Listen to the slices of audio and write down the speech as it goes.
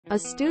A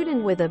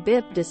student with a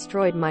BIP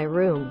destroyed my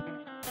room.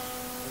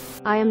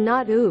 I am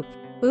not OOP.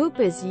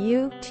 OOP is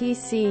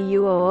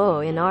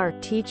UTCUOO in our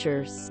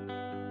teachers.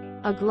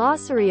 A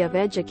glossary of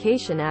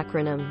education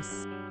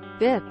acronyms.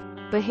 BIP.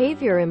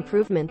 Behavior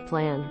Improvement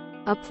Plan.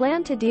 A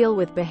plan to deal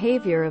with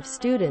behavior of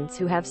students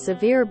who have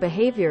severe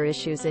behavior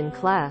issues in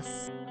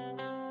class.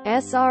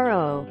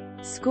 SRO.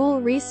 School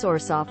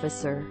Resource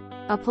Officer.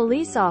 A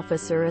police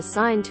officer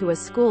assigned to a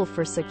school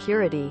for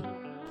security.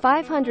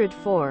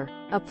 504.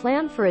 A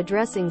plan for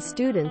addressing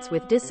students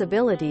with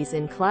disabilities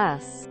in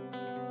class.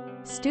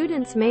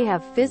 Students may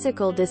have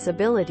physical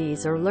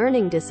disabilities or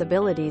learning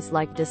disabilities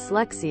like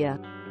dyslexia.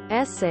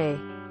 SA.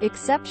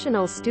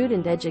 Exceptional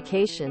Student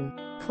Education.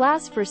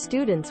 Class for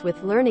students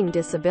with learning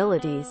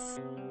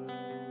disabilities.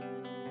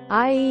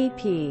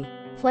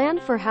 IEP. Plan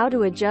for how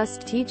to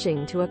adjust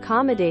teaching to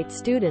accommodate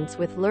students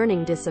with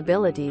learning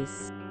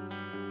disabilities.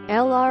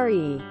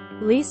 LRE.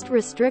 Least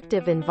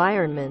restrictive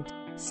environment.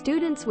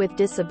 Students with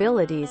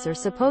disabilities are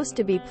supposed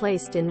to be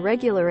placed in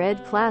regular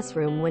ed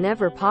classroom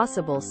whenever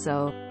possible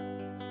so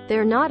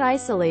they're not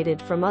isolated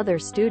from other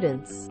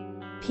students.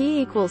 P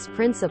equals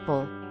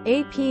principal.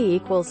 AP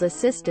equals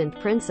assistant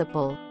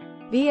principal.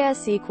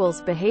 BS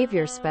equals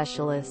behavior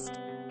specialist.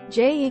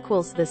 J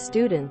equals the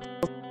student.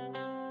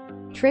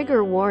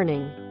 Trigger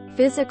warning.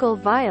 Physical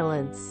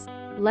violence.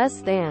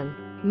 Less than.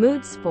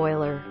 Mood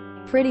spoiler.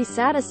 Pretty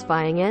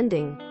satisfying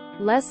ending.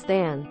 Less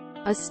than.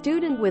 A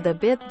student with a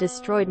BIP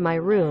destroyed my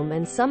room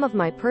and some of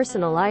my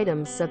personal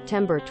items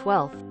September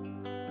 12,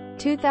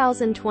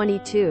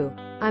 2022.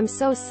 I'm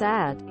so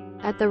sad.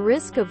 At the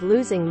risk of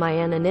losing my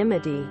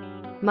anonymity.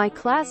 My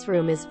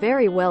classroom is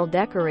very well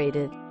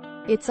decorated.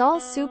 It's all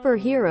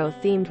superhero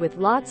themed with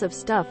lots of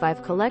stuff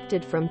I've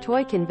collected from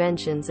toy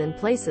conventions and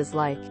places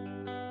like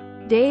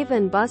Dave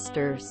 &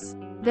 Buster's.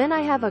 Then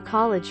I have a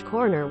college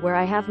corner where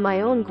I have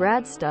my own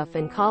grad stuff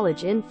and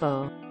college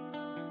info.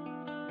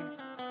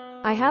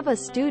 I have a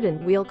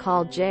student we'll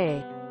call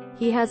Jay.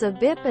 He has a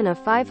BIP and a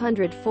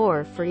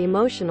 504 for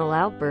emotional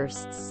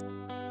outbursts.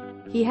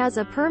 He has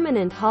a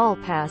permanent hall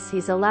pass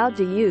he's allowed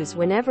to use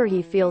whenever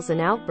he feels an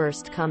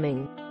outburst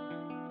coming.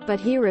 But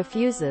he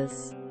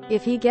refuses.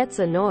 If he gets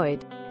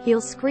annoyed,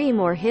 he'll scream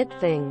or hit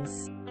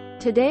things.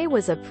 Today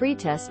was a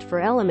pretest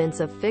for elements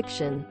of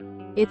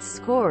fiction. It's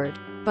scored,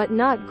 but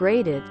not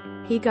graded.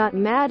 He got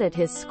mad at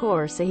his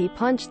score so he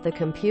punched the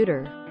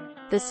computer.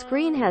 The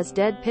screen has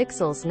dead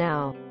pixels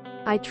now.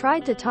 I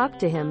tried to talk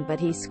to him but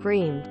he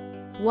screamed.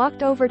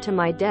 Walked over to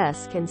my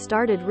desk and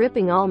started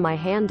ripping all my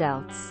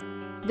handouts.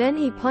 Then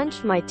he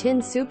punched my tin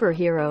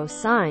superhero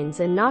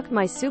signs and knocked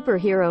my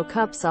superhero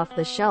cups off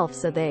the shelf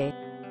so they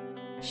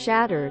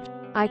shattered.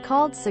 I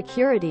called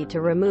security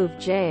to remove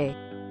Jay.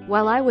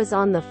 While I was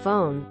on the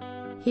phone,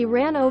 he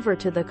ran over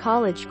to the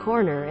college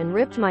corner and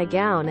ripped my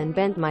gown and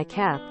bent my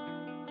cap.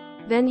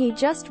 Then he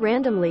just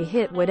randomly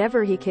hit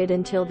whatever he could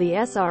until the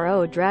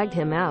SRO dragged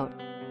him out.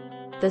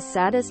 The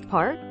saddest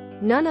part?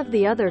 None of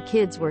the other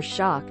kids were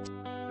shocked.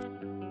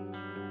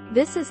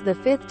 This is the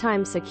 5th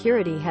time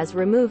security has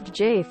removed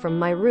Jay from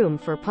my room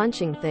for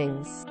punching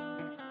things.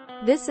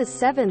 This is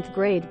 7th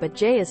grade but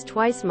Jay is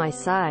twice my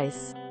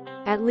size.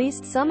 At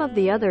least some of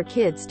the other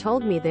kids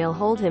told me they'll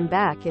hold him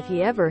back if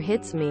he ever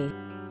hits me.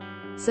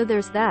 So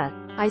there's that.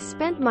 I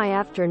spent my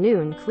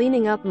afternoon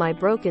cleaning up my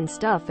broken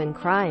stuff and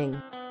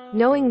crying,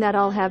 knowing that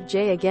I'll have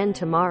Jay again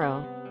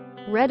tomorrow.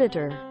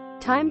 Redditor.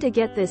 Time to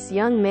get this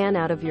young man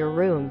out of your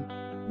room.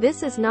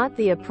 This is not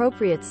the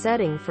appropriate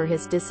setting for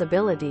his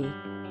disability.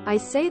 I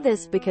say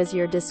this because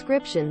your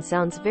description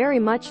sounds very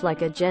much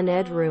like a gen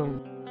ed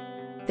room.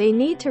 They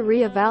need to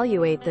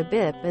re-evaluate the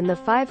BIP and the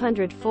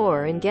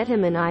 504 and get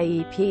him an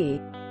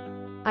IEP.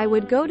 I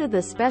would go to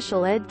the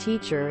special ed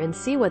teacher and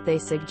see what they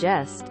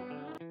suggest.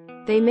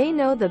 They may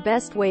know the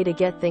best way to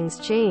get things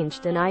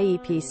changed and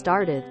IEP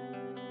started.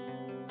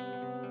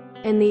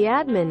 And the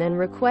admin and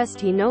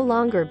request he no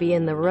longer be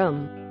in the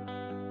room.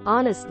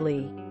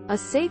 Honestly, a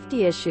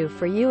safety issue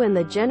for you and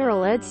the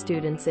general ed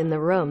students in the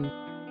room.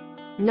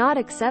 Not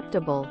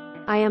acceptable.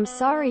 I am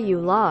sorry you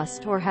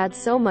lost or had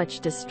so much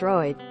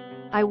destroyed.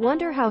 I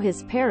wonder how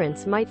his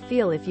parents might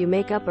feel if you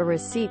make up a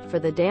receipt for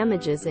the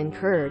damages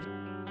incurred.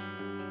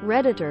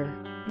 Redditor.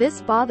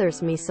 This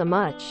bothers me so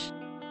much.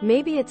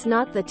 Maybe it's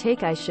not the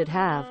take I should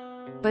have.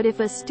 But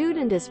if a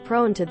student is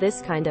prone to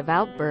this kind of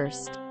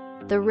outburst,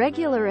 the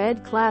regular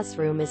ed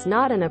classroom is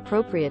not an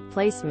appropriate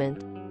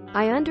placement.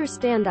 I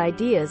understand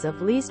ideas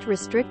of least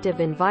restrictive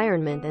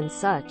environment and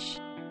such.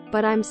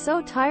 But I'm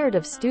so tired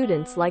of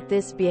students like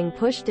this being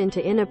pushed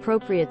into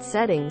inappropriate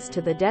settings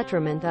to the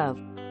detriment of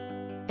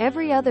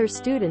every other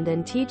student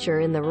and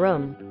teacher in the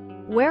room.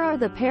 Where are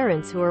the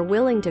parents who are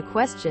willing to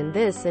question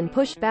this and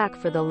push back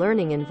for the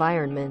learning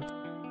environment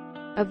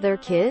of their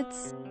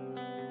kids?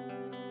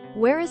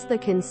 Where is the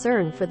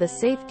concern for the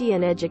safety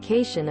and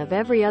education of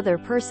every other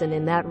person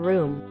in that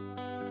room?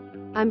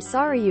 I'm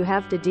sorry you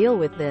have to deal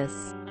with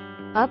this.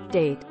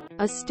 Update.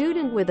 A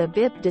student with a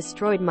BIP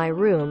destroyed my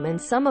room and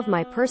some of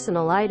my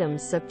personal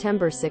items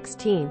September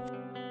 16,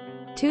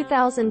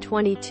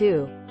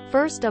 2022.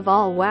 First of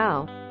all,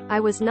 wow. I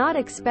was not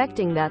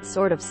expecting that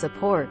sort of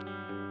support.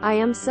 I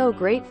am so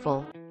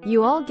grateful.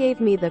 You all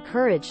gave me the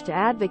courage to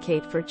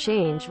advocate for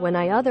change when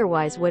I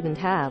otherwise wouldn't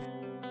have.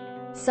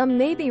 Some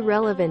maybe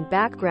relevant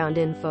background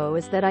info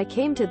is that I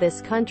came to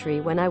this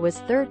country when I was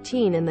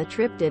 13 and the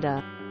trip did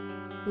a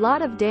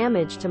lot of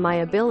damage to my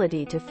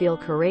ability to feel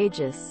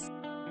courageous,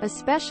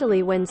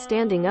 especially when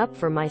standing up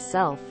for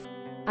myself.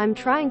 I'm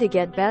trying to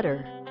get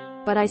better,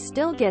 but I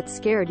still get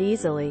scared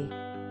easily.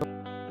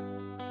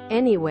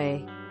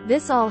 Anyway,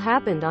 this all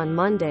happened on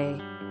Monday.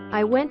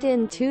 I went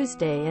in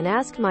Tuesday and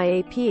asked my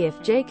AP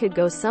if Jay could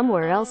go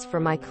somewhere else for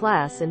my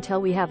class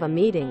until we have a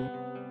meeting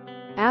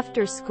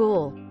after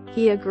school.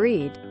 He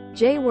agreed.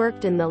 Jay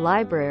worked in the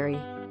library.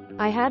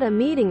 I had a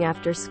meeting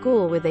after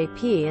school with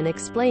AP and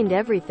explained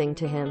everything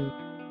to him.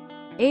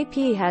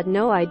 AP had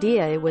no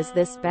idea it was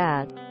this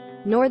bad,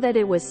 nor that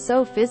it was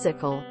so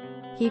physical.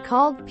 He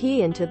called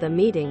P into the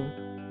meeting.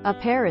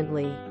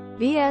 Apparently,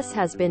 VS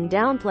has been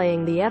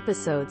downplaying the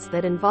episodes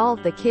that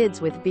involve the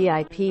kids with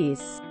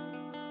BIPs.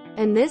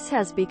 And this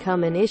has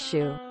become an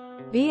issue.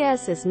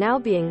 VS is now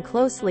being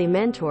closely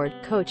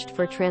mentored, coached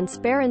for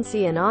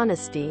transparency and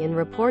honesty in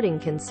reporting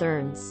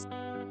concerns.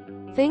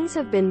 Things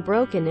have been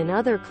broken in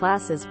other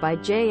classes by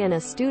Jay, and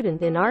a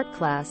student in art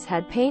class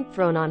had paint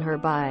thrown on her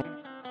by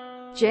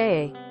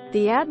Jay.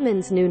 The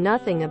admins knew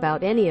nothing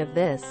about any of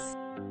this.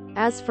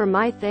 As for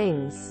my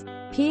things,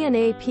 P and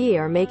AP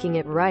are making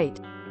it right.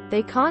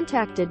 They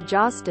contacted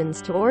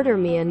Jostens to order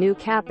me a new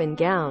cap and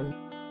gown.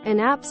 And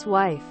App's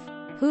wife,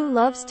 who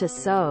loves to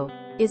sew,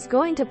 is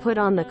going to put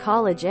on the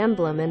college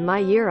emblem and my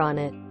year on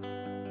it.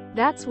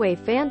 That's way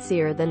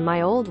fancier than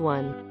my old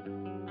one.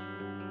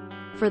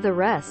 For the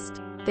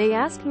rest, they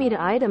asked me to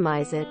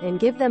itemize it and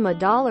give them a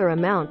dollar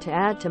amount to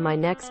add to my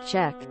next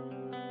check,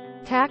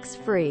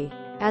 tax-free,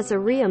 as a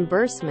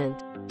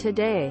reimbursement.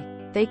 Today,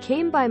 they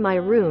came by my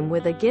room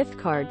with a gift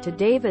card to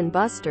Dave &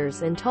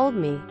 Buster's and told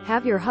me,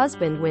 "Have your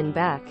husband win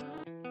back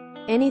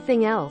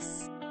anything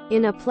else,"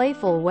 in a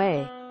playful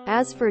way.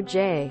 As for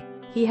Jay,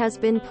 he has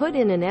been put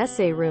in an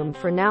essay room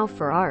for now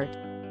for art,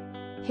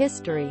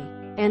 history,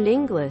 and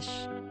English.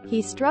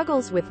 He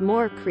struggles with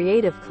more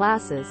creative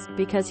classes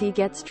because he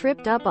gets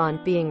tripped up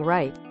on being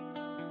right.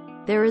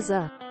 There is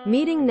a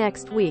meeting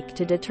next week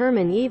to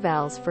determine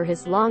evals for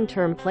his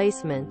long-term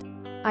placement.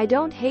 I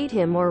don't hate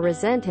him or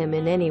resent him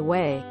in any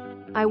way.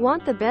 I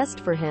want the best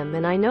for him,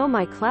 and I know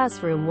my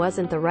classroom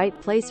wasn't the right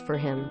place for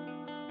him.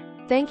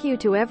 Thank you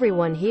to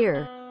everyone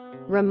here.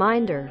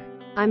 Reminder: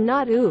 I'm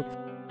not OOP.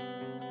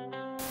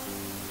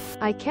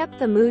 I kept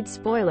the mood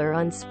spoiler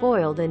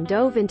unspoiled and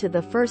dove into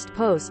the first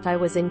post. I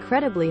was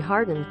incredibly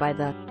heartened by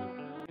the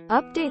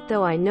update,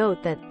 though I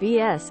note that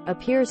BS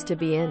appears to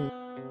be an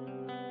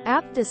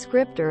apt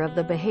descriptor of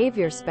the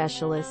behavior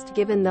specialist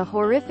given the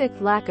horrific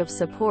lack of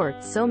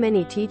support so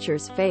many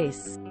teachers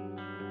face.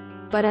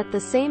 But at the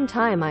same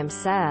time, I'm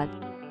sad.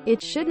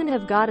 It shouldn't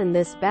have gotten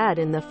this bad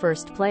in the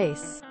first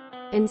place.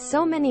 And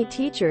so many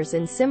teachers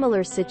in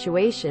similar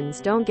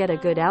situations don't get a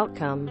good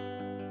outcome.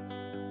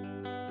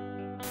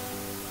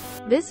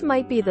 This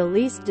might be the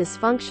least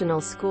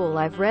dysfunctional school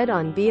I've read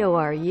on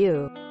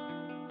BORU.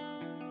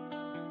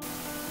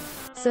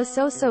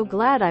 So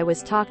glad I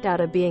was talked out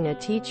of being a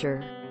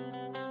teacher.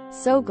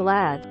 So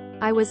glad.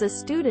 I was a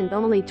student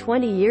only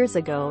 20 years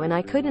ago and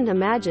I couldn't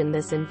imagine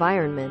this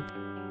environment.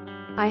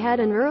 I had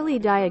an early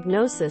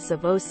diagnosis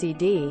of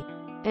OCD,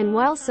 and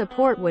while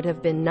support would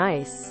have been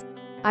nice,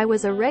 I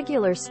was a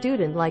regular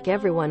student like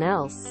everyone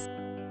else.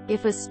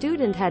 If a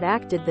student had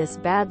acted this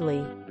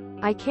badly,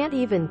 I can't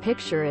even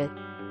picture it.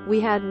 We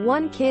had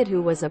one kid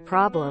who was a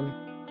problem.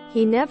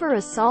 He never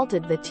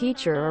assaulted the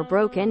teacher or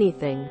broke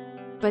anything,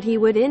 but he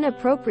would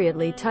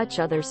inappropriately touch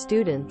other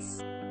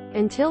students,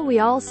 until we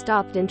all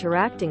stopped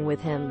interacting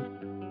with him.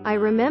 I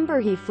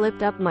remember he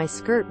flipped up my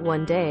skirt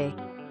one day,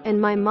 and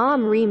my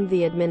mom reamed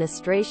the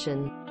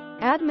administration.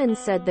 Admin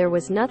said there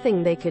was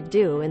nothing they could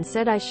do and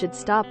said I should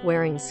stop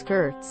wearing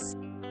skirts.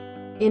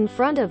 In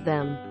front of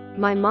them,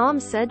 my mom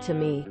said to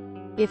me,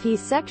 "If he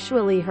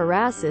sexually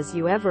harasses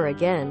you ever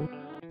again,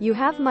 you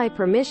have my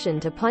permission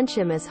to punch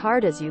him as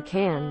hard as you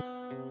can."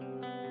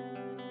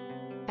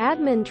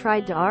 Admin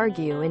tried to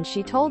argue, and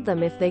she told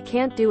them if they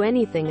can't do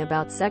anything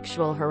about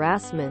sexual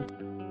harassment,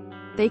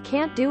 they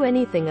can't do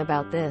anything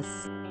about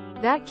this.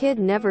 That kid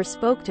never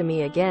spoke to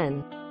me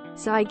again,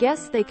 so I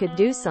guess they could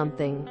do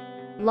something.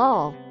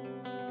 Lol.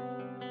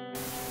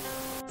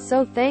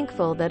 So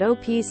thankful that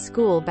OP's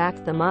school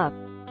backed them up.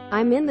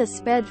 I'm in the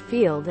SPED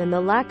field and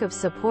the lack of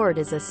support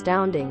is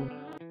astounding.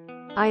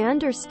 I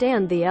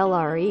understand the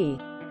LRE,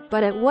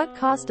 but at what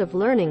cost of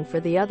learning for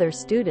the other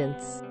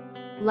students?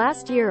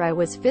 Last year I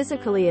was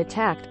physically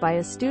attacked by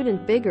a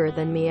student bigger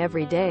than me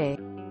every day.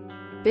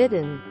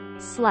 Bitten,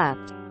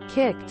 slapped,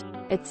 kicked,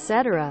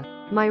 etc.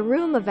 My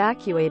room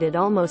evacuated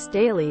almost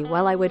daily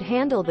while I would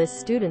handle this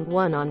student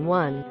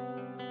one-on-one.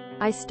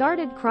 I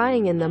started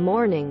crying in the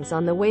mornings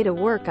on the way to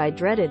work. I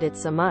dreaded it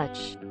so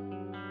much.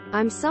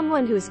 I'm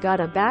someone who's got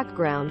a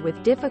background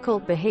with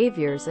difficult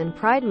behaviors and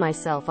pride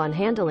myself on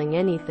handling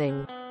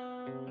anything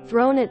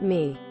thrown at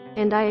me.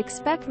 And I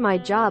expect my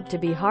job to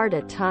be hard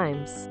at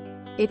times.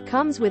 It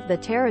comes with the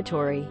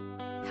territory.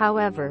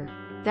 However,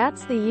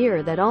 that's the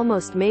year that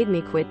almost made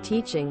me quit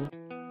teaching.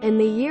 And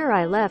the year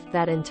I left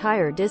that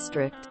entire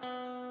district.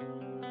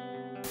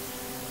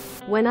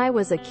 When I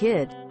was a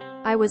kid,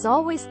 I was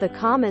always the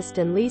calmest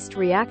and least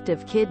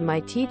reactive kid my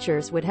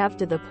teachers would have,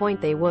 to the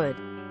point they would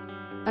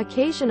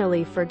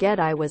occasionally forget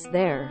I was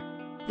there.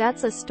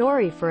 That's a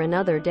story for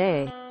another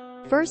day.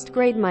 First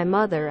grade, my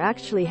mother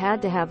actually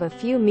had to have a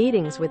few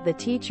meetings with the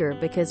teacher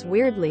because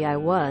weirdly I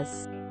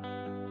was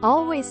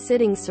always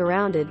sitting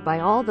surrounded by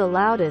all the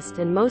loudest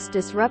and most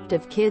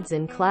disruptive kids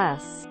in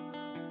class.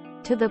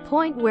 To the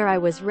point where I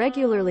was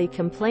regularly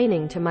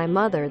complaining to my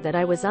mother that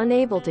I was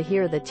unable to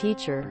hear the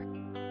teacher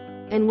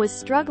and was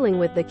struggling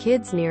with the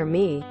kids near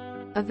me.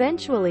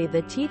 Eventually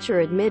the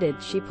teacher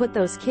admitted she put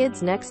those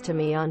kids next to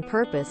me on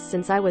purpose,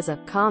 since I was a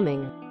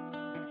calming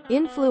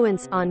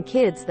influence on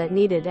kids that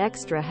needed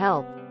extra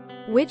help.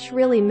 Which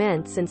really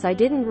meant, since I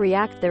didn't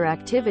react, their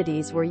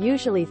activities were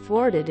usually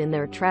thwarted in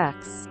their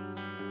tracks.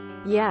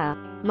 Yeah,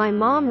 my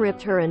mom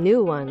ripped her a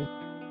new one.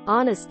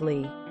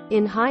 Honestly,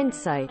 in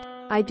hindsight,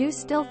 I do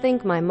still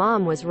think my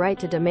mom was right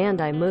to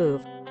demand I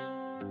move.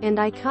 And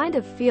I kind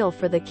of feel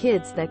for the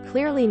kids that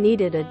clearly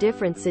needed a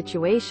different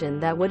situation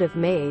that would have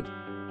made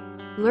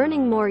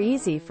learning more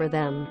easy for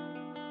them.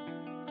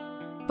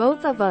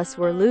 Both of us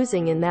were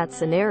losing in that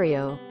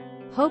scenario.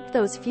 Hope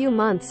those few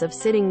months of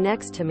sitting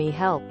next to me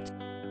helped.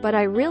 But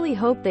I really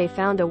hope they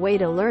found a way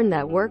to learn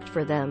that worked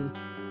for them.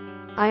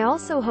 I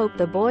also hope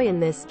the boy in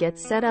this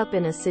gets set up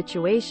in a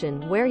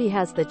situation where he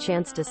has the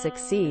chance to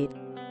succeed.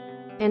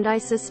 And I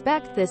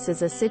suspect this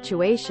is a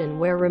situation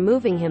where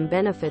removing him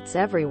benefits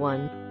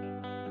everyone.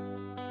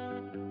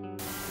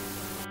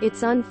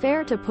 It's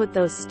unfair to put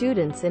those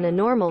students in a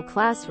normal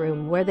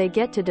classroom where they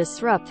get to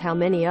disrupt how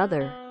many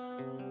other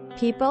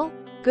people?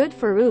 Good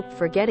for Oop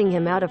for getting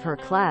him out of her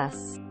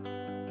class.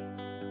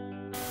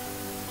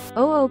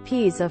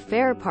 OOP's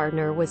affair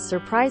partner was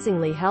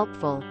surprisingly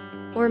helpful.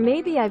 Or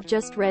maybe I've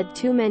just read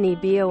too many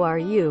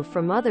BORU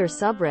from other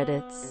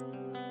subreddits.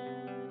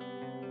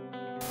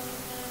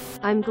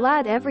 I'm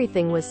glad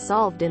everything was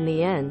solved in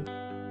the end.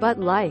 But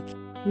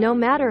no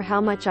matter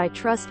how much I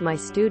trust my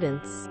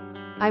students,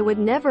 I would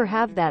never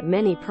have that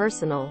many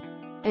personal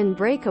and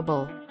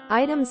breakable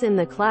items in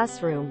the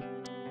classroom.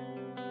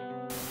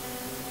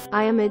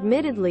 I am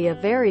admittedly a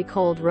very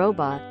cold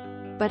robot,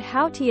 but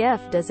how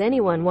TF does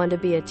anyone want to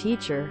be a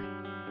teacher?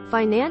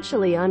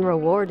 Financially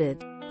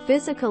unrewarded,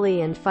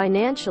 physically and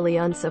financially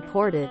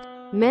unsupported,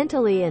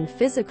 mentally and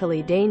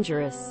physically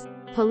dangerous,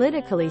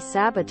 politically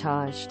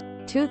sabotaged,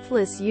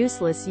 toothless,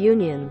 useless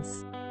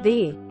unions.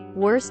 The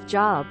worst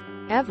job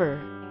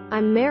ever.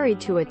 I'm married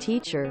to a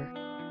teacher.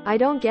 I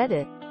don't get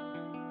it.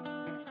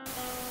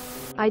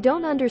 I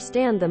don't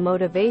understand the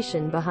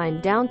motivation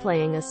behind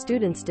downplaying a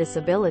student's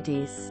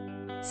disabilities.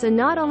 So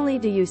not only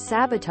do you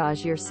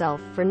sabotage yourself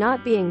for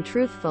not being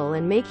truthful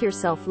and make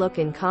yourself look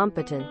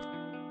incompetent,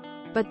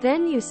 but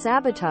then you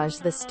sabotage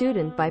the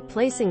student by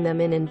placing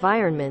them in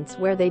environments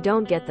where they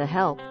don't get the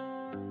help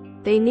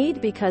they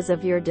need because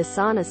of your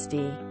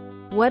dishonesty.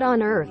 What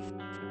on earth?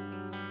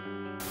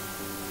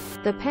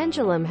 The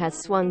pendulum has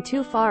swung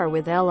too far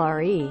with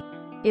LRE.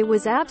 It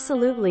was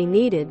absolutely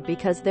needed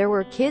because there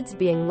were kids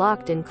being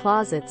locked in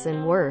closets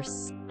and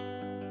worse.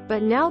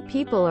 But now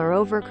people are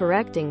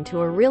overcorrecting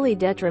to a really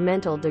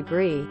detrimental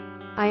degree.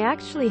 I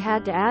actually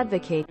had to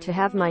advocate to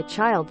have my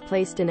child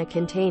placed in a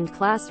contained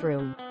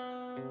classroom.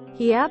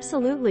 He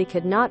absolutely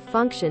could not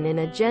function in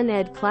a gen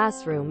ed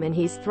classroom, and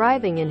he's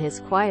thriving in his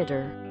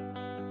quieter,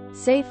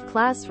 safe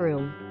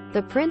classroom.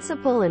 The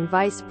principal and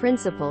vice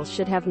principal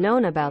should have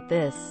known about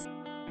this.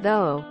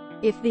 Though,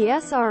 if the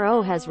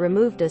SRO has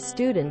removed a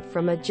student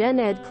from a gen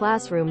ed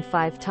classroom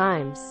 5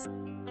 times,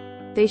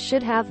 they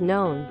should have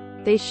known.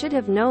 They should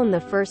have known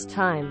the first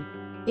time.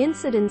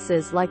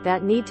 Incidences like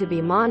that need to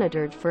be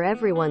monitored for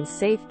everyone's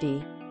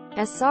safety.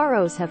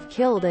 SROs have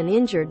killed and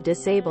injured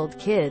disabled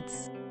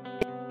kids.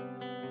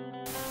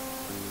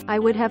 I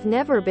would have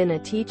never been a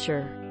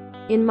teacher.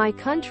 In my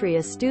country,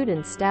 a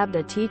student stabbed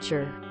a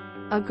teacher.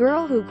 A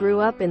girl who grew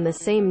up in the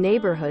same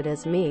neighborhood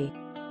as me.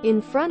 In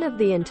front of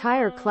the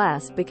entire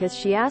class because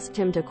she asked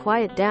him to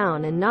quiet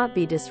down and not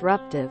be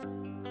disruptive.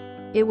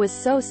 It was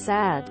so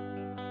sad.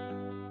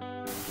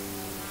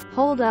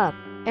 Hold up.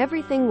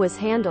 Everything was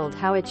handled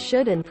how it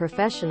should and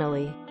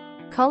professionally.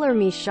 Color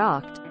me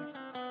shocked.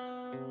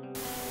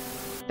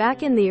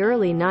 Back in the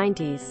early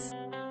 90s,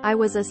 I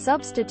was a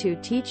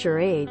substitute teacher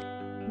aide.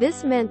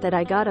 This meant that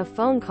I got a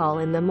phone call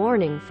in the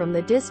morning from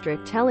the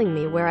district telling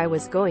me where I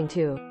was going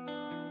to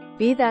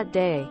be that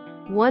day.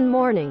 One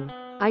morning,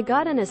 I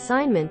got an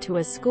assignment to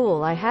a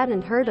school I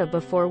hadn't heard of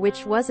before,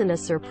 which wasn't a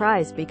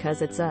surprise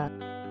because it's a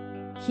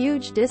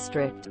huge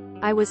district.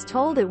 I was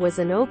told it was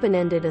an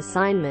open-ended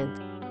assignment,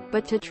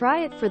 but to try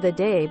it for the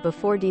day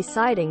before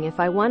deciding if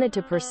I wanted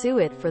to pursue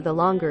it for the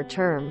longer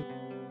term.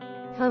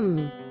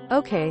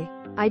 Okay.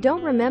 I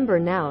don't remember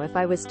now if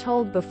I was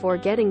told before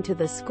getting to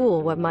the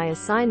school what my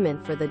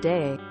assignment for the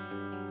day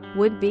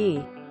would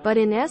be. But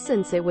in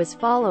essence it was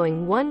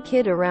following one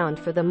kid around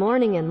for the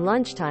morning and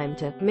lunchtime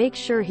to make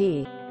sure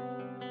he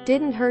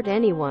didn't hurt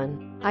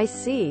anyone. I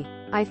see.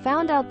 I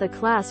found out the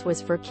class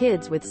was for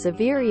kids with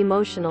severe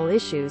emotional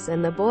issues,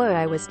 and the boy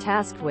I was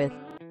tasked with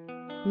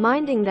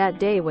minding that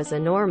day was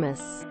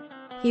enormous.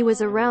 He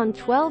was around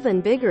 12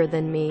 and bigger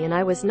than me, and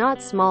I was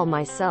not small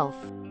myself.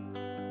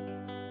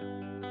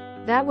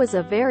 That was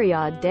a very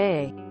odd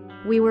day.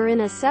 We were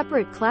in a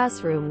separate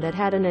classroom that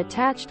had an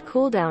attached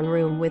cool-down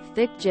room with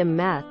thick gym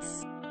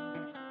mats.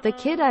 The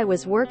kid I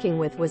was working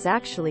with was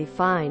actually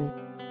fine,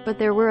 but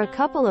there were a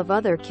couple of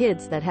other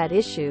kids that had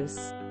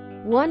issues.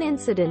 One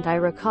incident I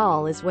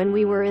recall is when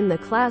we were in the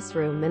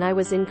classroom and I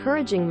was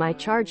encouraging my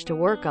charge to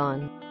work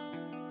on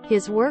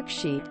his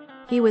worksheet.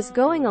 He was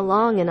going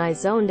along and I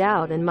zoned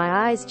out and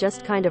my eyes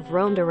just kind of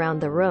roamed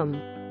around the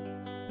room.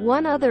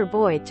 One other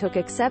boy took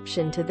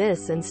exception to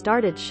this and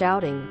started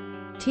shouting,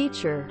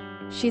 "Teacher,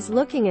 she's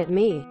looking at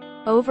me,"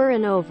 over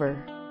and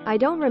over. I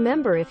don't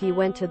remember if he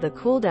went to the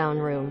cool-down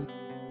room,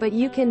 but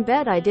you can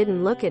bet I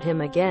didn't look at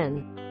him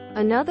again.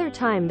 Another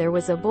time there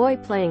was a boy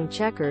playing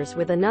checkers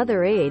with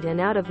another aide,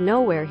 and out of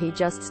nowhere he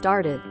just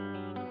started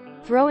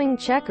throwing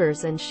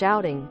checkers and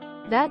shouting.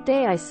 That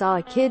day I saw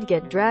a kid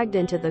get dragged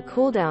into the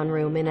cool-down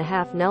room in a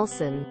half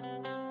Nelson.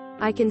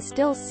 I can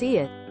still see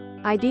it.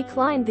 I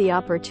declined the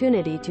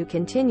opportunity to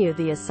continue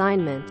the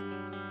assignment.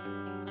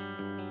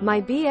 My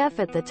BF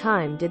at the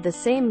time did the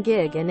same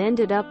gig and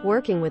ended up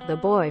working with the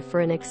boy for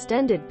an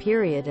extended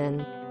period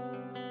and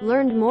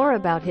learned more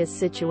about his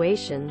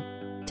situation.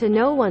 To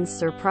no one's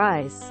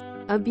surprise,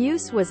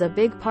 abuse was a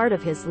big part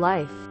of his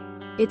life.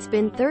 It's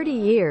been 30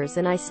 years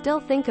and I still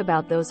think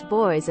about those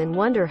boys and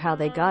wonder how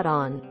they got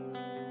on.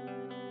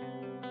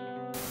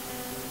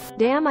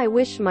 Damn, I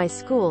wish my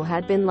school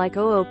had been like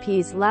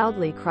OOP's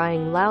loudly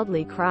crying,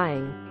 loudly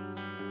crying.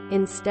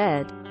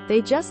 Instead,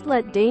 they just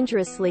let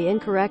dangerously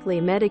incorrectly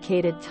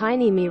medicated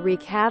tiny me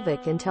wreak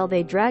havoc until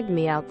they dragged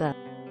me out the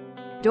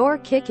door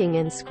kicking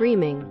and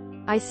screaming.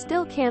 I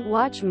still can't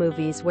watch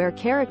movies where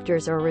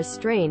characters are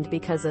restrained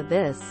because of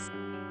this.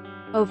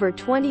 Over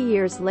 20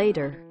 years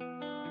later,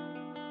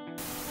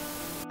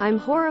 I'm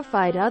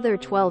horrified other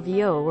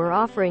 12-yo were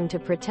offering to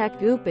protect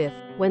BIP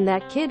when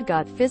that kid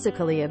got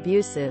physically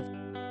abusive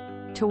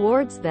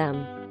towards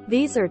them.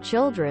 These are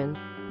children.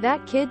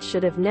 That kid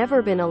should have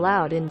never been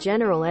allowed in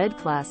general ed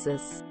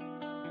classes.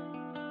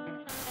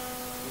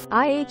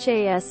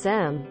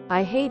 IHASM.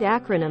 I hate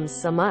acronyms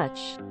so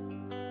much.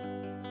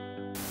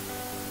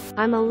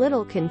 I'm a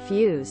little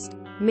confused.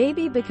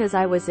 Maybe because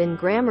I was in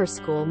grammar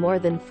school more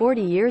than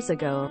 40 years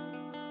ago.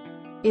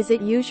 Is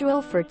it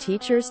usual for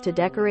teachers to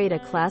decorate a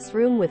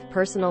classroom with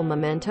personal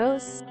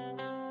mementos?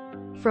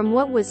 From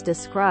what was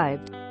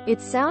described, it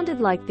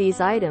sounded like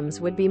these items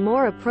would be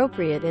more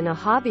appropriate in a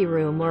hobby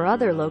room or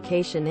other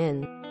location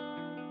in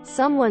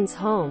someone's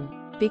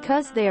home,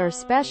 because they are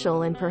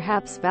special and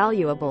perhaps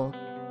valuable.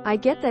 I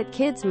get that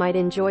kids might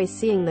enjoy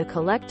seeing the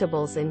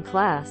collectibles in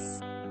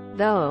class,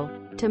 though,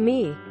 to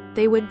me,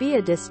 they would be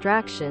a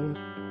distraction.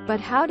 But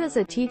how does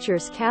a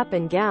teacher's cap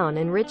and gown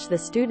enrich the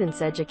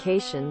student's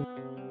education?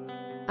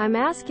 I'm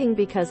asking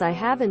because I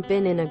haven't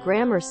been in a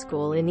grammar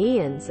school in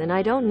eons and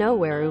I don't know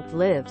where UP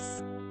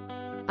lives.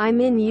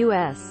 I'm in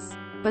US.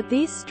 But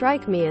these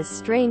strike me as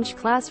strange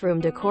classroom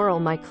decor. All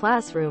my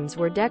classrooms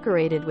were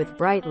decorated with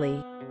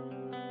brightly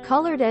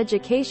colored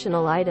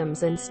educational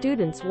items and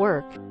students'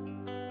 work.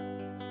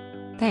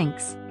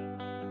 Thanks.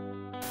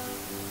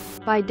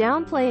 By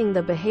downplaying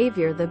the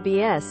behavior, the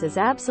BS is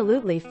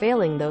absolutely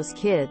failing those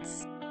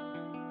kids.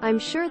 I'm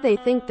sure they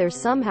think they're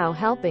somehow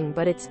helping,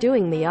 but it's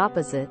doing the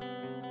opposite.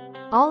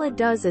 All it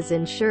does is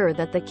ensure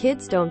that the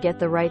kids don't get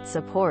the right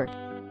support.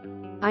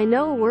 I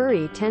know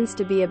worry tends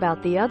to be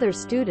about the other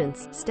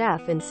students,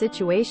 staff in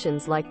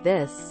situations like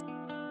this.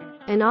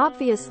 And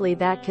obviously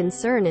that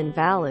concern is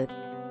valid.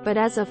 But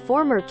as a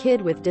former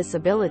kid with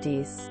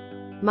disabilities,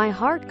 my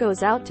heart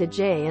goes out to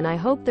Jay and I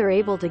hope they're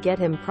able to get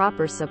him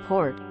proper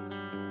support.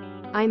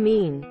 I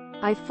mean,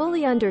 I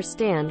fully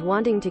understand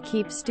wanting to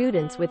keep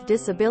students with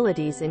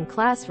disabilities in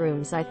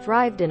classrooms. I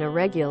thrived in a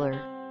regular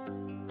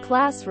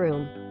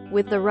classroom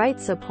with the right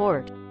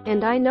support,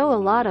 and I know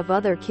a lot of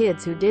other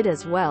kids who did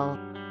as well.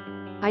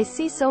 I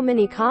see so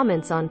many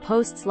comments on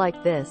posts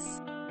like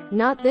this.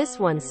 Not this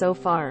one so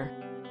far.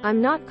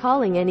 I'm not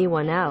calling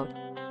anyone out.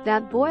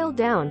 That boiled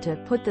down to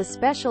put the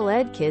special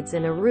ed kids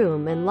in a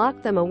room and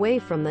lock them away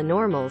from the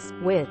normals,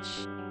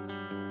 which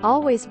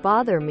always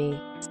bother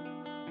me.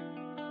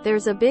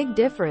 There's a big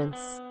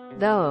difference,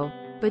 though,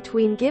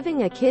 between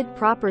giving a kid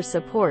proper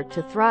support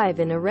to thrive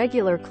in a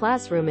regular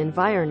classroom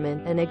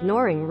environment and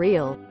ignoring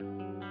real,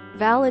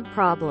 valid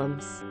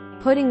problems.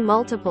 Putting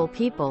multiple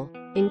people,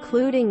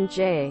 including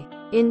Jay,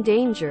 in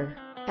danger,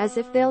 as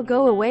if they'll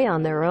go away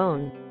on their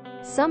own.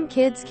 Some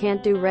kids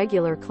can't do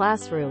regular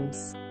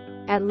classrooms,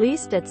 at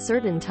least at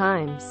certain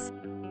times,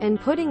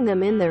 and putting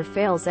them in there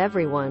fails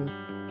everyone,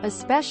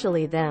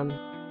 especially them.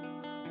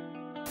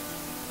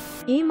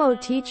 Emo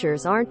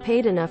teachers aren't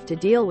paid enough to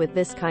deal with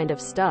this kind of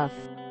stuff.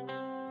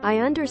 I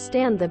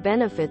understand the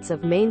benefits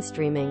of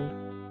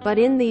mainstreaming, But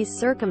in these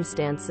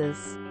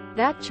circumstances,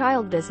 that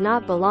child does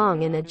not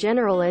belong in a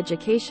general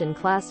education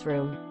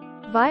classroom.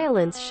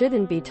 Violence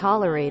shouldn't be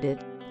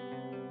tolerated.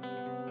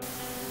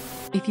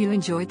 If you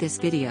enjoyed this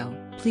video,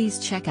 please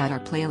check out our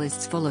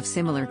playlists full of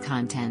similar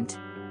content.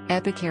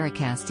 Epic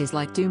Ericast is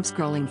like doom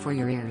scrolling for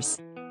your ears.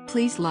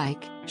 Please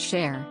like,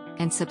 share,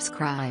 and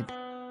subscribe.